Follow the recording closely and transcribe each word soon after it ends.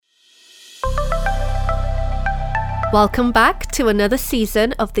Welcome back to another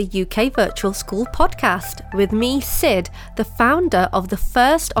season of the UK Virtual School podcast with me, Sid, the founder of the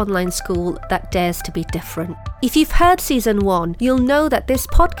first online school that dares to be different. If you've heard season 1, you'll know that this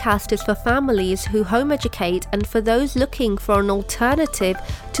podcast is for families who home educate and for those looking for an alternative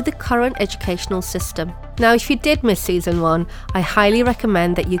to the current educational system. Now, if you did miss season 1, I highly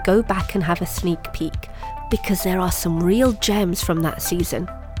recommend that you go back and have a sneak peek because there are some real gems from that season.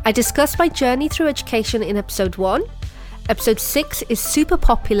 I discussed my journey through education in episode 1. Episode 6 is super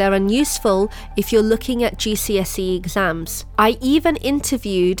popular and useful if you're looking at GCSE exams. I even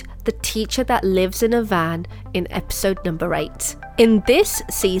interviewed the teacher that lives in a van in episode number 8. In this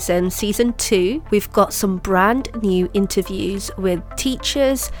season, season 2, we've got some brand new interviews with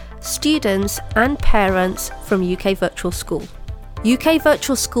teachers, students and parents from UK Virtual School. UK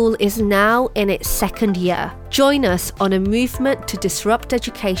Virtual School is now in its second year. Join us on a movement to disrupt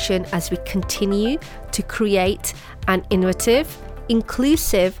education as we continue to create an innovative,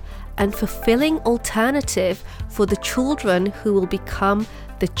 inclusive and fulfilling alternative for the children who will become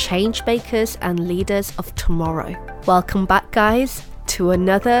the change makers and leaders of tomorrow. Welcome back, guys, to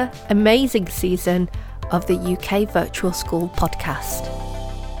another amazing season of the UK Virtual School podcast.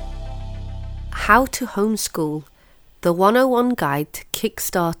 How to homeschool. The 101 Guide to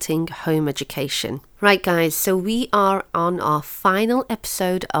Kickstarting Home Education. Right guys, so we are on our final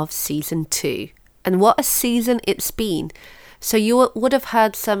episode of season 2. And what a season it's been. So you would have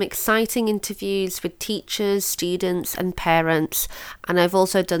heard some exciting interviews with teachers, students and parents. And I've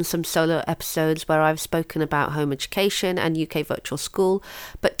also done some solo episodes where I've spoken about home education and UK Virtual School.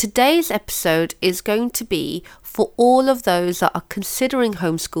 But today's episode is going to be for all of those that are considering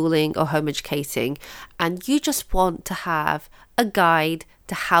homeschooling or home educating and you just want to have a guide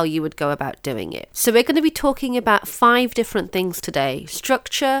to how you would go about doing it. So we're going to be talking about 5 different things today: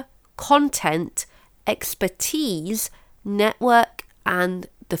 structure, content, expertise, network and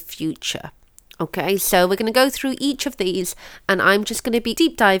the future. Okay, so we're going to go through each of these and I'm just going to be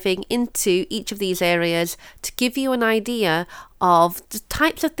deep diving into each of these areas to give you an idea of the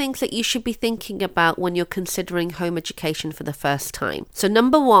types of things that you should be thinking about when you're considering home education for the first time. So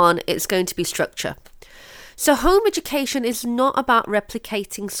number 1, it's going to be structure. So home education is not about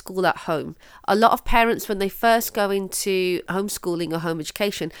replicating school at home. A lot of parents, when they first go into homeschooling or home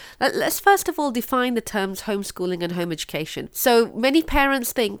education, let's first of all define the terms homeschooling and home education. So many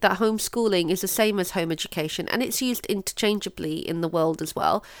parents think that homeschooling is the same as home education and it's used interchangeably in the world as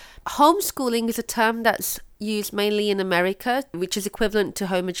well. Homeschooling is a term that's used mainly in America, which is equivalent to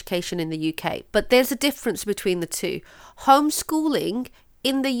home education in the UK. But there's a difference between the two. Homeschooling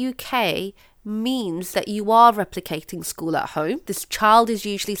in the UK means that you are replicating school at home. This child is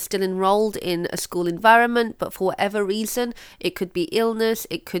usually still enrolled in a school environment, but for whatever reason, it could be illness,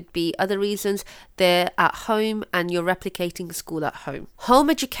 it could be other reasons, they're at home and you're replicating school at home. Home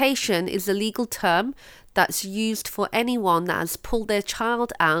education is a legal term that's used for anyone that has pulled their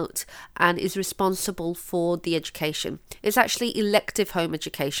child out and is responsible for the education. It's actually elective home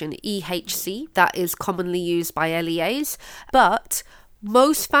education, EHC, that is commonly used by LEAs, but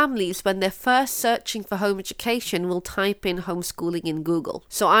most families, when they're first searching for home education, will type in homeschooling in Google.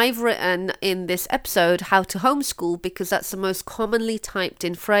 So I've written in this episode how to homeschool because that's the most commonly typed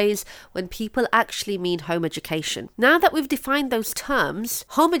in phrase when people actually mean home education. Now that we've defined those terms,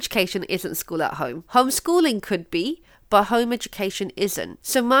 home education isn't school at home. Homeschooling could be, but home education isn't.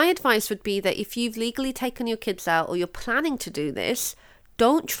 So my advice would be that if you've legally taken your kids out or you're planning to do this,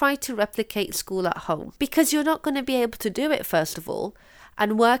 don't try to replicate school at home because you're not going to be able to do it, first of all.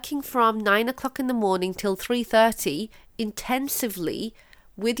 And working from 9 o'clock in the morning till 3:30 intensively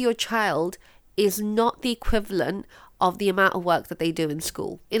with your child is not the equivalent of the amount of work that they do in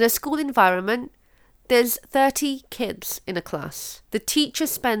school. In a school environment, there's 30 kids in a class. The teacher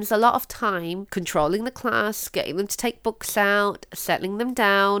spends a lot of time controlling the class, getting them to take books out, settling them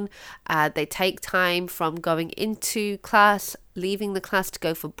down. They take time from going into class, leaving the class to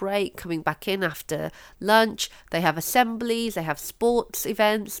go for break, coming back in after lunch. They have assemblies, they have sports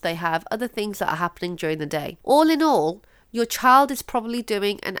events, they have other things that are happening during the day. All in all, your child is probably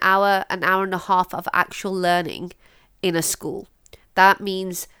doing an hour and a half of actual learning in a school. That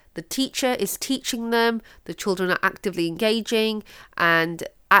means the teacher is teaching them, the children are actively engaging, and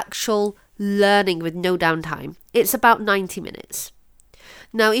actual learning with no downtime. It's about 90 minutes.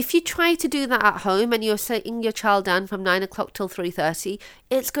 Now, if you try to do that at home and you're setting your child down from 9 o'clock till 3:30,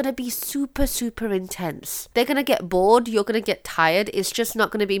 it's going to be super, super intense. They're going to get bored. You're going to get tired. It's just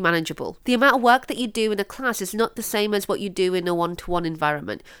not going to be manageable. The amount of work that you do in a class is not the same as what you do in a one-to-one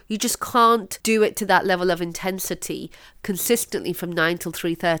environment. You just can't do it to that level of intensity consistently from 9 till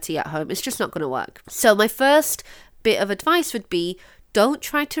 3:30 at home. It's just not going to work. So my first bit of advice would be, don't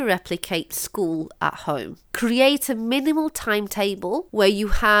try to replicate school at home. Create a minimal timetable where you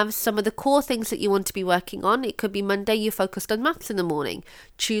have some of the core things that you want to be working on. It could be Monday, you're focused on maths in the morning.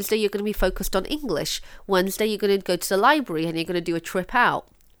 Tuesday, you're going to be focused on English. Wednesday, you're going to go to the library and you're going to do a trip out.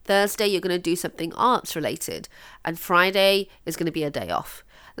 Thursday, you're going to do something arts related. And Friday is going to be a day off.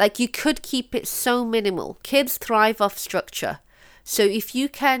 Like, you could keep it so minimal. Kids thrive off structure. So if you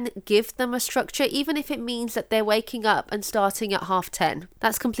can give them a structure, even if it means that they're waking up and starting at 10:30,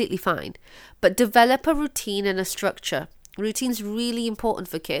 that's completely fine. But develop a routine and a structure. Routine's really important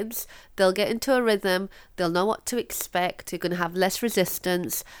for kids. They'll get into a rhythm, they'll know what to expect, you're going to have less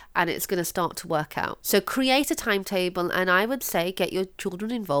resistance, and it's going to start to work out. So create a timetable, and I would say get your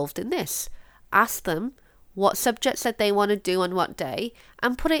children involved in this. Ask them what subjects that they want to do on what day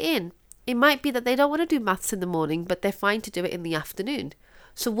and put it in. It might be that they don't want to do maths in the morning, but they're fine to do it in the afternoon.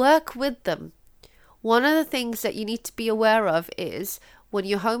 So work with them. One of the things that you need to be aware of is when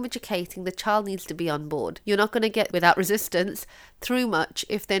you're home educating, the child needs to be on board. You're not going to get without resistance through much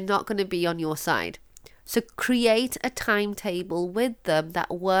if they're not going to be on your side. So create a timetable with them that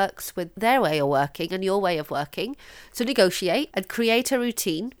works with their way of working and your way of working. So negotiate and create a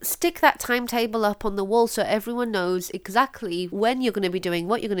routine. Stick that timetable up on the wall so everyone knows exactly when you're going to be doing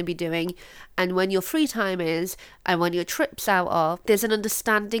what you're going to be doing and when your free time is and when your trips out are. There's an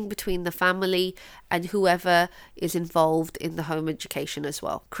understanding between the family and whoever is involved in the home education as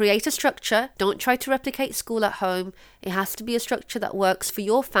well. Create a structure. Don't try to replicate school at home. It has to be a structure that works for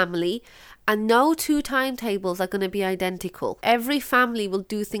your family. And no two timetables are going to be identical. Every family will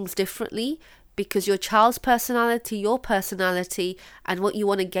do things differently because your child's personality, your personality, and what you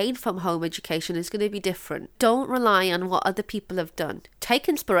want to gain from home education is going to be different. Don't rely on what other people have done. Take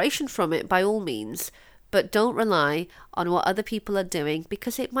inspiration from it by all means, but don't rely on what other people are doing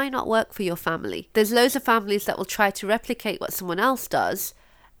because it might not work for your family. There's loads of families that will try to replicate what someone else does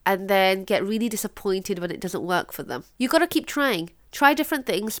and then get really disappointed when it doesn't work for them. You've got to keep trying. Try different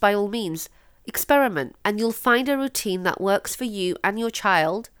things by all means. Experiment, and you'll find a routine that works for you and your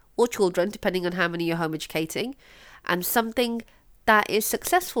child or children, depending on how many you're home educating, and something that is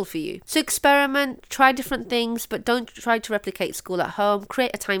successful for you. So experiment, try different things, but don't try to replicate school at home.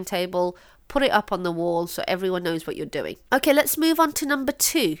 Create a timetable, put it up on the wall so everyone knows what you're doing. Okay, let's move on to number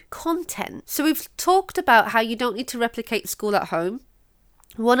 2, content. So we've talked about how you don't need to replicate school at home.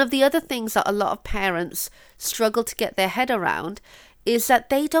 One of the other things that a lot of parents struggle to get their head around is that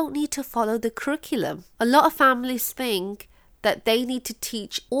they don't need to follow the curriculum. A lot of families think that they need to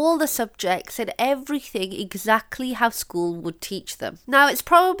teach all the subjects and everything exactly how school would teach them. Now, it's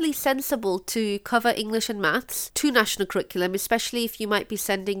probably sensible to cover English and maths to national curriculum, especially if you might be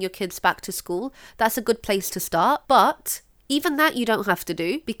sending your kids back to school. That's a good place to start. But even that you don't have to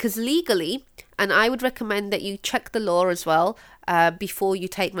do, because legally, and I would recommend that you check the law as well before you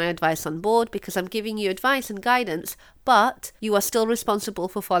take my advice on board, because I'm giving you advice and guidance, but you are still responsible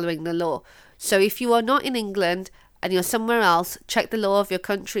for following the law. So if you are not in England and you're somewhere else, check the law of your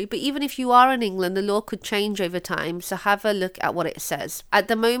country. But even if you are in England, the law could change over time. So have a look at what it says. At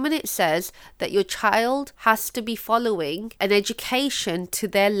the moment, it says that your child has to be following an education to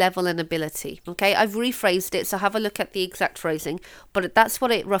their level and ability. Okay, I've rephrased it, so have a look at the exact phrasing. But that's what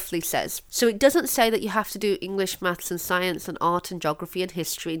it roughly says. So it doesn't say that you have to do English, maths and science and art and geography and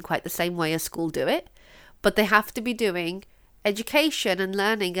history in quite the same way as school do it. But they have to be doing education and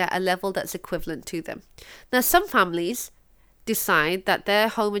learning at a level that's equivalent to them. Now, some families decide that their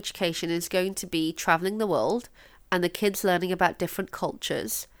home education is going to be traveling the world and the kids learning about different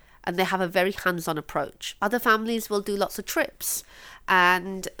cultures, and they have a very hands-on approach. Other families will do lots of trips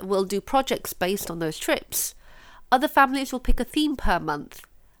and will do projects based on those trips. Other families will pick a theme per month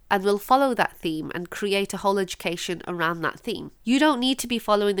and will follow that theme and create a whole education around that theme. You don't need to be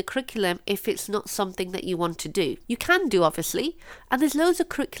following the curriculum if it's not something that you want to do. You can do, obviously, and there's loads of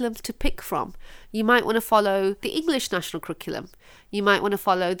curriculums to pick from. You might want to follow the English national curriculum. You might want to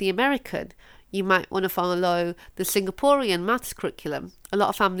follow the American. You might want to follow the Singaporean maths curriculum. A lot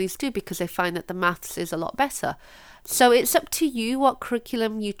of families do because they find that the maths is a lot better. So it's up to you what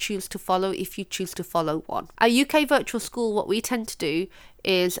curriculum you choose to follow if you choose to follow one. At UK Virtual School, what we tend to do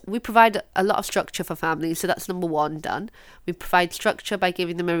is we provide a lot of structure for families. So that's number 1 done. We provide structure by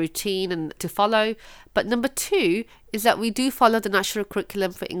giving them a routine and to follow. But number 2 is that we do follow the national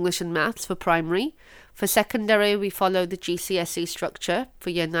curriculum for English and maths for primary. For secondary, we follow the GCSE structure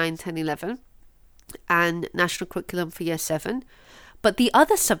for year 9, 10, 11 and national curriculum for year 7. But the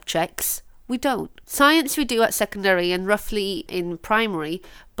other subjects, we don't. Science we do at secondary and roughly in primary,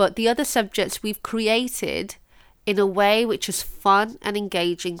 but the other subjects we've created in a way which is fun and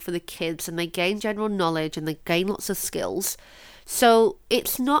engaging for the kids, and they gain general knowledge and they gain lots of skills. So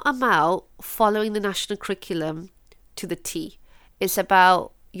it's not about following the national curriculum to the T. It's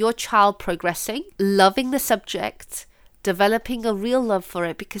about your child progressing, loving the subject, developing a real love for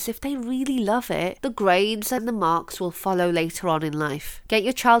it, because if they really love it, the grades and the marks will follow later on in life. Get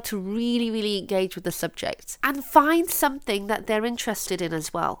your child to really, really engage with the subject and find something that they're interested in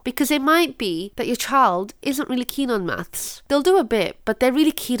as well. Because it might be that your child isn't really keen on maths. They'll do a bit, but they're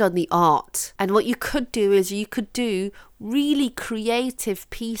really keen on the art. And what you could do is you could do really creative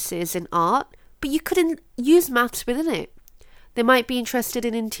pieces in art, but you couldn't use maths within it. They might be interested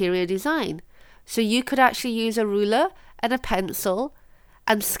in interior design. So you could actually use a ruler and a pencil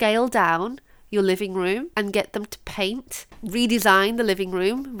and scale down your living room and get them to paint, redesign the living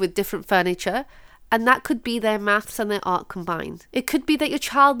room with different furniture, and that could be their maths and their art combined. It could be that your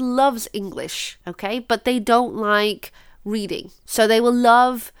child loves English, okay, but they don't like reading. So they will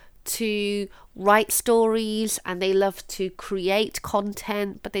love to write stories and they love to create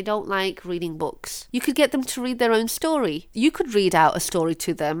content, but they don't like reading books. You could get them to read their own story. You could read out a story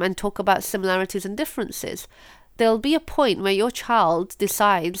to them and talk about similarities and differences. There'll be a point where your child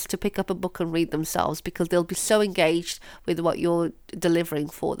decides to pick up a book and read themselves because they'll be so engaged with what you're delivering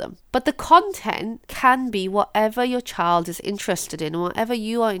for them. But the content can be whatever your child is interested in or whatever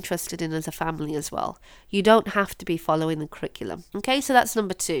you are interested in as a family as well. You don't have to be following the curriculum. Okay, so that's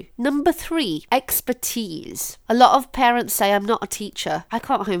number 2. Number 3, expertise. A lot of parents say, I'm not a teacher. I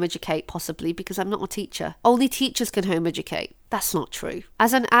can't home educate possibly because I'm not a teacher. Only teachers can home educate. That's not true.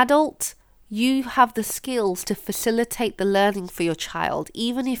 As an adult, you have the skills to facilitate the learning for your child,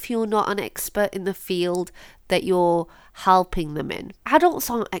 even if you're not an expert in the field that you're helping them in. Adults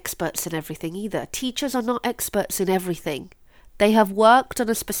aren't experts in everything either. Teachers are not experts in everything. They have worked on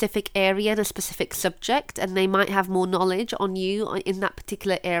a specific area and a specific subject, and they might have more knowledge on you in that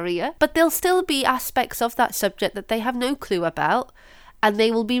particular area, but there'll still be aspects of that subject that they have no clue about, and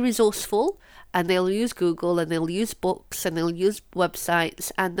they will be resourceful. And they'll use Google and they'll use books and they'll use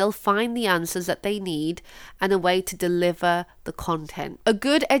websites and they'll find the answers that they need and a way to deliver the content. A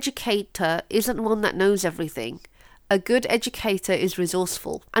good educator isn't one that knows everything. A good educator is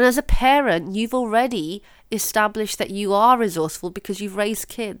resourceful. And as a parent, you've already established that you are resourceful because you've raised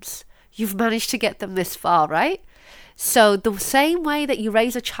kids. You've managed to get them this far, right? So the same way that you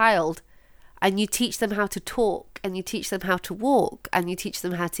raise a child and you teach them how to talk, and you teach them how to walk, and you teach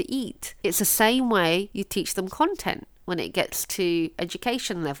them how to eat, it's the same way you teach them content when it gets to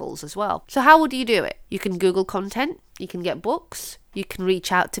education levels as well. So how would you do it? You can Google content, you can get books, you can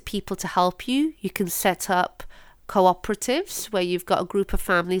reach out to people to help you, you can set up cooperatives where you've got a group of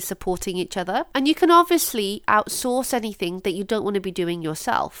families supporting each other, and you can obviously outsource anything that you don't want to be doing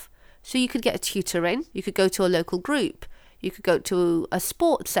yourself. So you could get a tutor in, you could go to a local group, you could go to a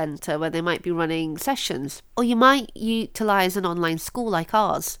sports centre where they might be running sessions, or you might utilise an online school like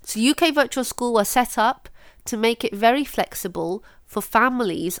ours. So UK Virtual School was set up to make it very flexible for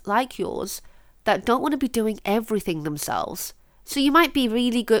families like yours that don't want to be doing everything themselves. So you might be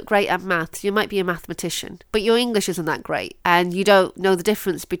really great at maths, you might be a mathematician, but your English isn't that great, and you don't know the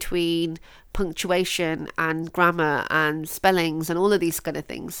difference between punctuation and grammar and spellings and all of these kind of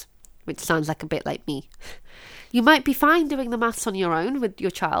things, which sounds like a bit like me. You might be fine doing the maths on your own with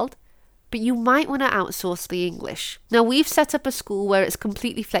your child, but you might want to outsource the English. Now, we've set up a school where it's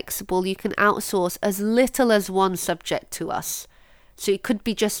completely flexible. You can outsource as little as one subject to us. So it could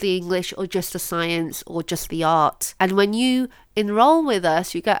be just the English or just the science or just the art. And when you enroll with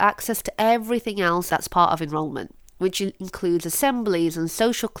us, you get access to everything else that's part of enrollment, which includes assemblies and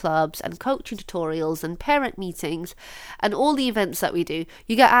social clubs and coaching tutorials and parent meetings and all the events that we do.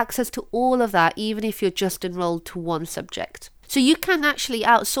 You get access to all of that, even if you're just enrolled to one subject. So you can actually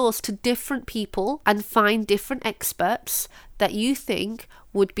outsource to different people and find different experts that you think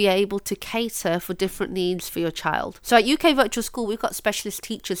would be able to cater for different needs for your child. So at UK Virtual School, we've got specialist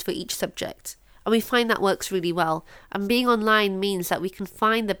teachers for each subject. And we find that works really well. And being online means that we can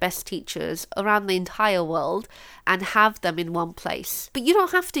find the best teachers around the entire world and have them in one place. But you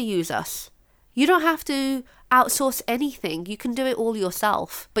don't have to use us. You don't have to outsource anything. You can do it all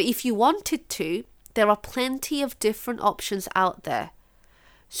yourself. But if you wanted to, there are plenty of different options out there.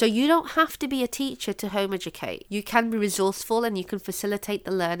 So you don't have to be a teacher to home educate. You can be resourceful and you can facilitate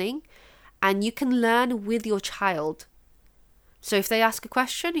the learning, and you can learn with your child. So if they ask a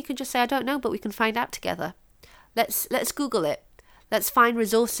question, you can just say, I don't know, but we can find out together. Let's Google it. Let's find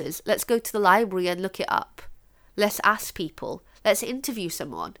resources. Let's go to the library and look it up. Let's ask people. Let's interview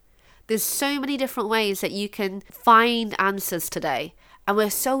someone. There's so many different ways that you can find answers today. And we're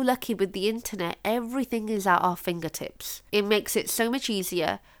so lucky with the internet, everything is at our fingertips. It makes it so much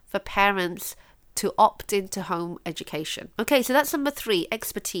easier for parents to opt into home education. Okay, so that's number 3,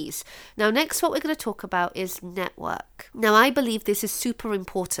 expertise. Now, next what we're going to talk about is network. Now, I believe this is super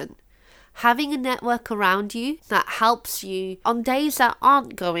important. Having a network around you that helps you on days that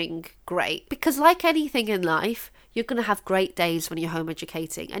aren't going great. Because like anything in life, you're going to have great days when you're home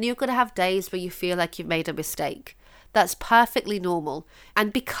educating, and you're going to have days where you feel like you've made a mistake. That's perfectly normal.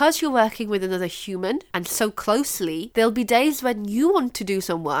 And because you're working with another human and so closely, there'll be days when you want to do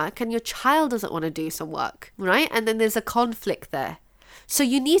some work and your child doesn't want to do some work, right? And then there's a conflict there. So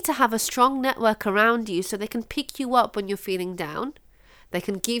you need to have a strong network around you so they can pick you up when you're feeling down. They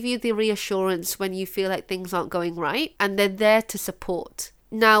can give you the reassurance when you feel like things aren't going right, and they're there to support.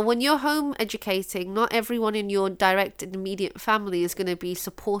 Now, when you're home educating, not everyone in your direct and immediate family is going to be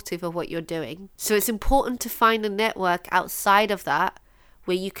supportive of what you're doing. So it's important to find a network outside of that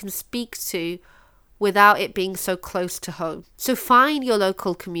where you can speak to without it being so close to home. So find your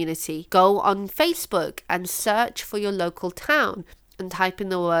local community. Go on Facebook and search for your local town and type in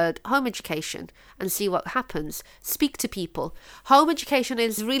the word home education and see what happens. Speak to people. Home education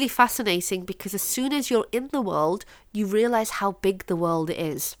is really fascinating because as soon as you're in the world, you realize how big the world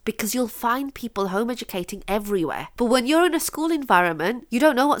is, because you'll find people home educating everywhere. But when you're in a school environment, you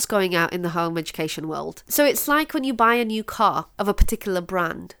don't know what's going out in the home education world. So it's like when you buy a new car of a particular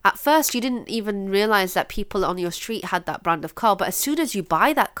brand. At first, you didn't even realize that people on your street had that brand of car, but as soon as you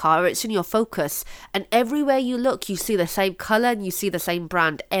buy that car, it's in your focus, and everywhere you look, you see the same color and you see the same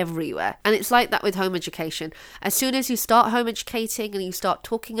brand everywhere. And it's like that with home education. As soon as you start home educating and you start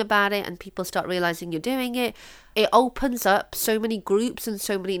talking about it and people start realizing you're doing it, it opens up so many groups and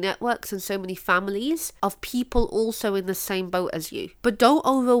so many networks and so many families of people also in the same boat as you. But don't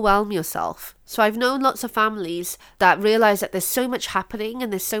overwhelm yourself. So I've known lots of families that realize that there's so much happening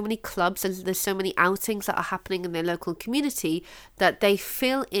and there's so many clubs and there's so many outings that are happening in their local community that they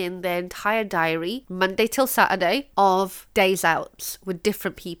fill in their entire diary, Monday till Saturday, of days outs with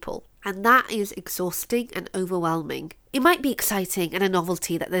different people. And that is exhausting and overwhelming. It might be exciting and a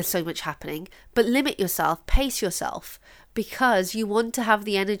novelty that there's so much happening, but limit yourself, pace yourself, because you want to have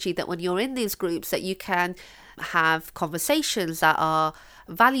the energy that when you're in these groups that you can have conversations that are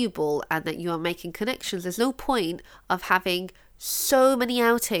valuable and that you are making connections. There's no point of having so many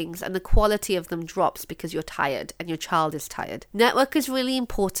outings and the quality of them drops because you're tired and your child is tired. Network is really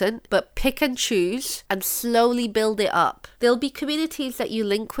important, but pick and choose and slowly build it up. There'll be communities that you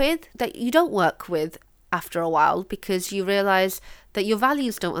link with that you don't work with after a while because you realize that your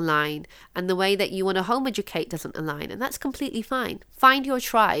values don't align and the way that you want to home educate doesn't align, and that's completely fine. Find your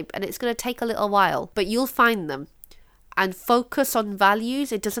tribe, and it's going to take a little while, but you'll find them. And focus on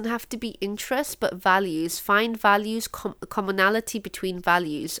values. It doesn't have to be interests, but values. Find values, commonality between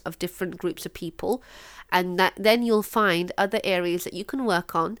values of different groups of people. And then you'll find other areas that you can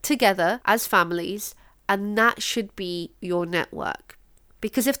work on together as families. And that should be your network.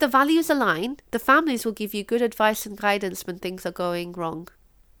 Because if the values align, the families will give you good advice and guidance when things are going wrong.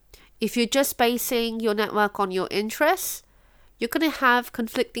 If you're just basing your network on your interests, you're going to have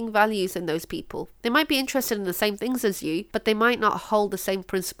conflicting values in those people. They might be interested in the same things as you, but they might not hold the same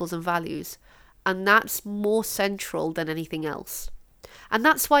principles and values. And that's more central than anything else. And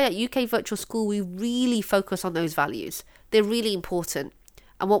that's why at UK Virtual School, we really focus on those values. They're really important.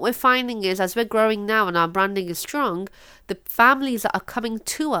 And what we're finding is, as we're growing now and our branding is strong, the families that are coming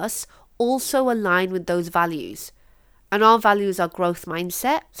to us also align with those values. And our values are growth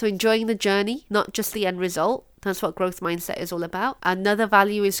mindset. So enjoying the journey, not just the end result. That's what growth mindset is all about. Another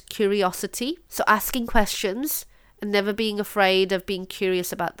value is curiosity. So asking questions and never being afraid of being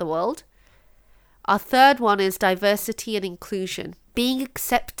curious about the world. Our third one is diversity and inclusion. Being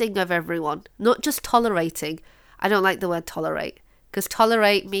accepting of everyone, not just tolerating. I don't like the word tolerate, because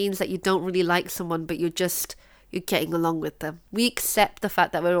tolerate means that you don't really like someone, but you're getting along with them. We accept the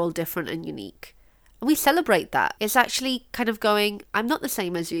fact that we're all different and unique. And we celebrate that. It's actually kind of going, I'm not the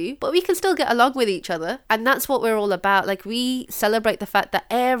same as you, but we can still get along with each other. And that's what we're all about. Like, we celebrate the fact that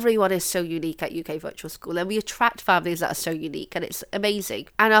everyone is so unique at UK Virtual School, and we attract families that are so unique, and it's amazing.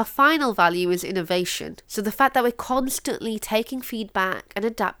 And our final value is innovation. So the fact that we're constantly taking feedback and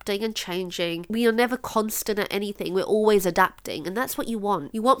adapting and changing. We are never constant at anything. We're always adapting. And that's what you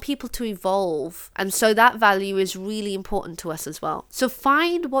want. You want people to evolve. And so that value is really important to us as well. So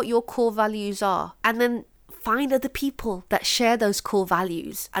find what your core values are. And then find other people that share those core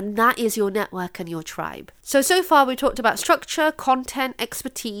values. And that is your network and your tribe. So far we talked about structure, content,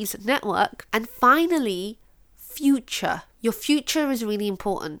 expertise, network, and finally, future. Your future is really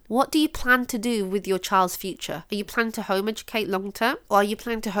important. What do you plan to do with your child's future? Are you planning to home educate long term, or are you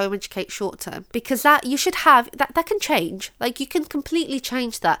planning to home educate short term? Because that you should have, that can change. Like, you can completely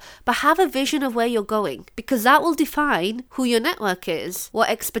change that, but have a vision of where you're going, because that will define who your network is, what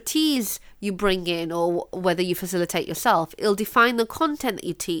expertise you bring in, or whether you facilitate yourself. It'll define the content that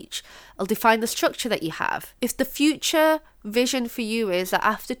you teach. It'll define the structure that you have. If the future vision for you is that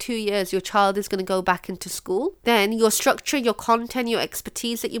after 2 years your child is going to go back into school, then your structure, your content, your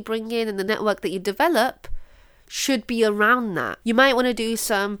expertise that you bring in, and the network that you develop should be around that. You might want to do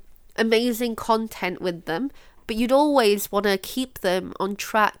some amazing content with them, but you'd always want to keep them on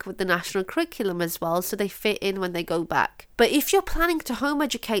track with the national curriculum as well, so they fit in when they go back. But if you're planning to home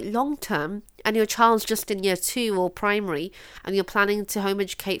educate long term, and your child's just in year 2 or primary, and you're planning to home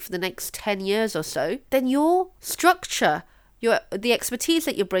educate for the next 10 years or so, then your structure, the expertise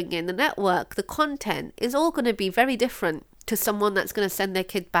that you bring in, the network, the content is all going to be very different to someone that's going to send their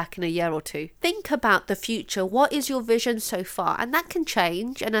kid back in a year or 2. Think about the future. What is your vision so far? And that can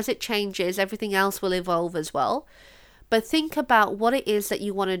change, and as it changes, everything else will evolve as well. But think about what it is that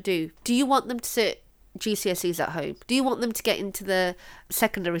you want to do. Do you want them to sit GCSEs at home? Do you want them to get into the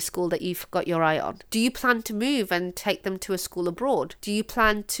secondary school that you've got your eye on? Do you plan to move and take them to a school abroad? Do you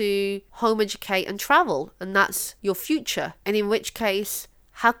plan to home educate and travel, and that's your future? And in which case,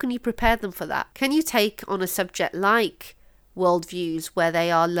 how can you prepare them for that? Can you take on a subject like worldviews, where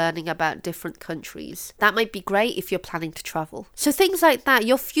they are learning about different countries? That might be great if you're planning to travel. So things like that,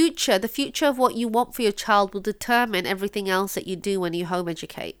 your future, the future of what you want for your child, will determine everything else that you do when you home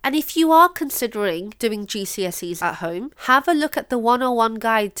educate. And if you are considering doing GCSEs at home, have a look at the 101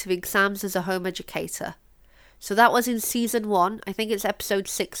 Guide to Exams as a Home Educator. So that was in season 1. I think it's episode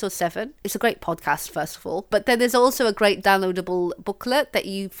 6 or 7. It's a great podcast, first of all. But then there's also a great downloadable booklet that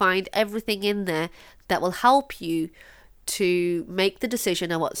you find everything in there that will help you to make the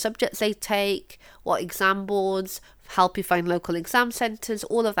decision on what subjects they take, what exam boards, help you find local exam centres,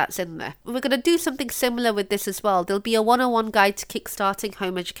 all of that's in there. We're going to do something similar with this as well. There'll be a 101 guide to kickstarting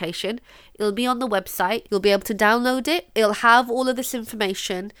home education. It'll be on the website. You'll be able to download it. It'll have all of this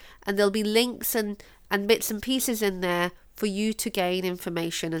information, and there'll be links and bits and pieces in there for you to gain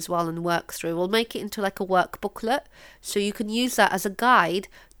information as well and work through. We'll make it into like a work booklet, so you can use that as a guide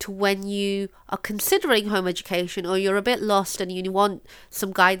to when you are considering home education, or you're a bit lost and you want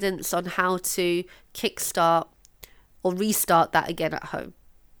some guidance on how to kickstart or restart that again at home.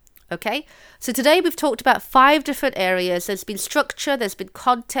 Okay, so today we've talked about 5 different areas. There's been structure, there's been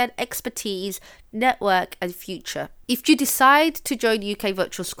content, expertise, network, and future. If you decide to join UK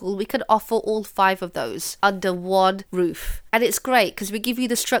Virtual School, we can offer all 5 of those under one roof. And it's great because we give you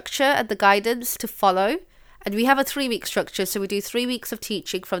the structure and the guidance to follow. And we have a 3-week structure, so we do 3 weeks of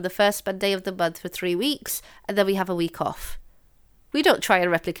teaching from the first Monday of the month for 3 weeks, and then we have a week off. We don't try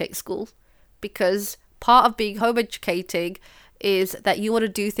and replicate school, because part of being home educating is that you want to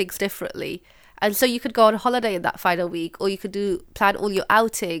do things differently. And so you could go on holiday in that final week, or you could plan all your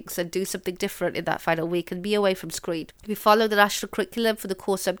outings and do something different in that final week and be away from screen. We follow the national curriculum for the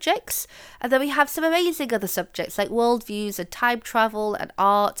core subjects, and then we have some amazing other subjects like worldviews and time travel and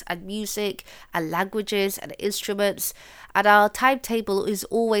art and music and languages and instruments. And our timetable is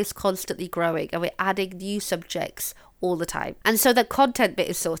always constantly growing, and we're adding new subjects all the time. And so the content bit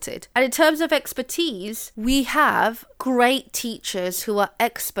is sorted. And in terms of expertise, we have great teachers who are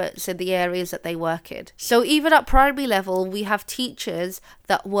experts in the areas that they work in. So even at primary level, we have teachers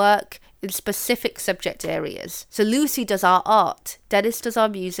that work in specific subject areas. So Lucy does our art, Dennis does our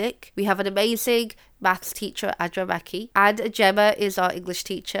music. We have an amazing maths teacher, Adra Maki, and Gemma is our English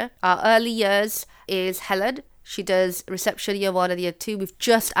teacher. Our early years is Helen. She does reception year 1 and year 2. We've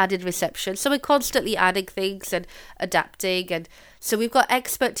just added reception. So we're constantly adding things and adapting. And so we've got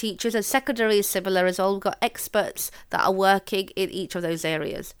expert teachers, and secondary is similar as well. We've got experts that are working in each of those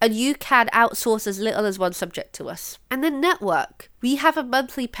areas. And you can outsource as little as one subject to us. And then network. We have a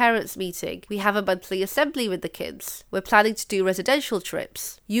monthly parents meeting. We have a monthly assembly with the kids. We're planning to do residential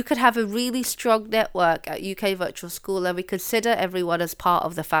trips. You could have a really strong network at UK Virtual School, and we consider everyone as part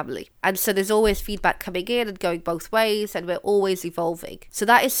of the family. And so there's always feedback coming in and going both ways, and we're always evolving. So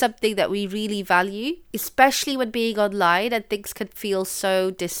that is something that we really value, especially when being online and things can feel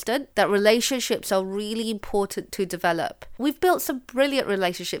so distant, that relationships are really important to develop. We've built some brilliant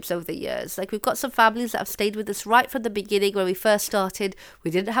relationships over the years. Like, we've got some families that have stayed with us right from the beginning when we first started.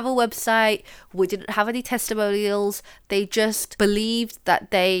 We didn't have a website, we didn't have any testimonials. They just believed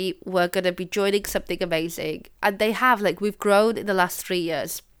that they were going to be joining something amazing, and they have. Like, we've grown in the last 3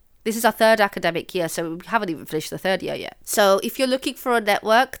 years. This is our 3rd academic year, so we haven't even finished the 3rd year yet. So if you're looking for a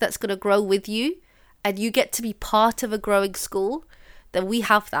network that's going to grow with you and you get to be part of a growing school, then we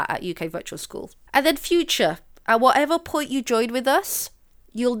have that at UK Virtual School. And then future, at whatever point you join with us,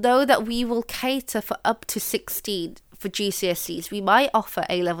 you'll know that we will cater for up to 16 for GCSEs. We might offer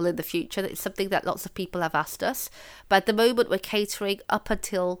A-level in the future. It's something that lots of people have asked us. But at the moment, we're catering up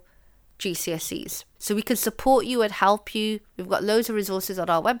until GCSEs. So we can support you and help you. We've got loads of resources on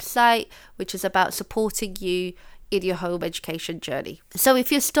our website, which is about supporting you in your home education journey. So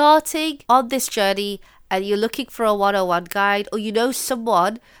if you're starting on this journey and you're looking for a 101 guide, or you know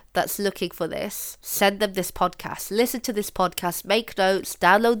someone that's looking for this, send them this podcast. Listen to this podcast, make notes,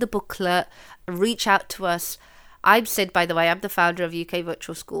 download the booklet, and reach out to us. I'm Sid, by the way. I'm the founder of UK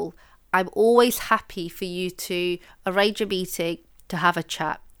Virtual School. I'm always happy for you to arrange a meeting to have a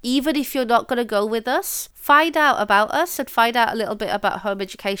chat. Even if you're not going to go with us, find out about us and find out a little bit about home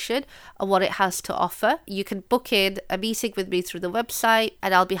education and what it has to offer. You can book in a meeting with me through the website,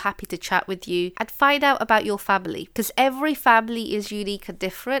 and I'll be happy to chat with you and find out about your family, because every family is unique and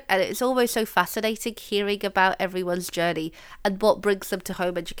different, and it's always so fascinating hearing about everyone's journey and what brings them to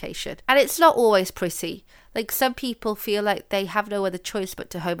home education. And it's not always pretty. Like, some people feel like they have no other choice but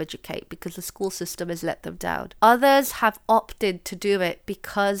to home educate because the school system has let them down. Others have opted to do it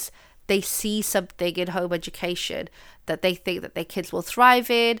because they see something in home education that they think that their kids will thrive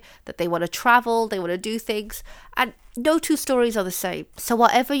in, that they want to travel, they want to do things, and no two stories are the same. So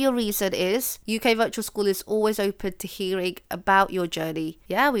whatever your reason is, UK Virtual School is always open to hearing about your journey.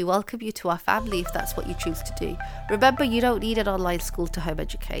 Yeah, we welcome you to our family if that's what you choose to do. Remember, you don't need an online school to home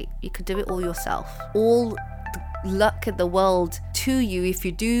educate. You can do it all yourself. All the luck in the world to you if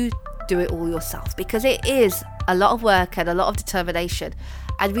you do it all yourself, because it is a lot of work and a lot of determination.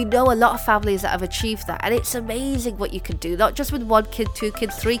 And we know a lot of families that have achieved that. And it's amazing what you can do, not just with 1 kid, 2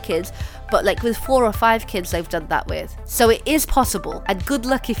 kids, 3 kids, but like with 4 or 5 kids they've done that with. So it is possible, and good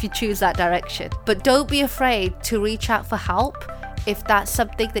luck if you choose that direction. But don't be afraid to reach out for help if that's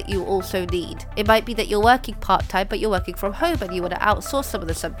something that you also need. It might be that you're working part-time, but you're working from home and you want to outsource some of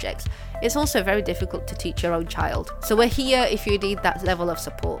the subjects. It's also very difficult to teach your own child. So we're here if you need that level of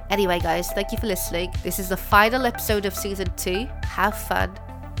support. Anyway, guys, thank you for listening. This is the final episode of season 2. Have fun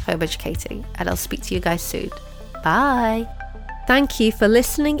home educating, and I'll speak to you guys soon. Bye. Thank you for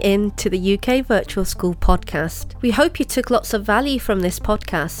listening in to the UK Virtual School podcast. We hope you took lots of value from this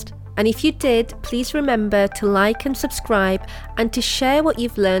podcast. And if you did, please remember to like and subscribe and to share what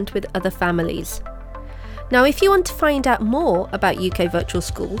you've learned with other families. Now, if you want to find out more about UK Virtual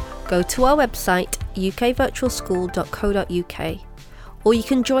School, go to our website, ukvirtualschool.co.uk, or you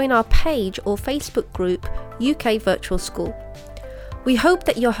can join our page or Facebook group, UK Virtual School. We hope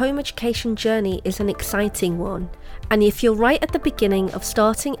that your home education journey is an exciting one, and if you're right at the beginning of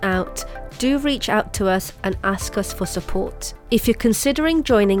starting out, do reach out to us and ask us for support. If you're considering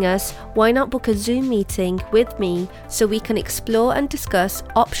joining us, why not book a Zoom meeting with me so we can explore and discuss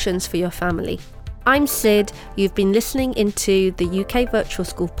options for your family. I'm Sid, you've been listening into the UK Virtual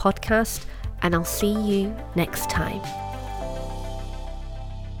School podcast, and I'll see you next time.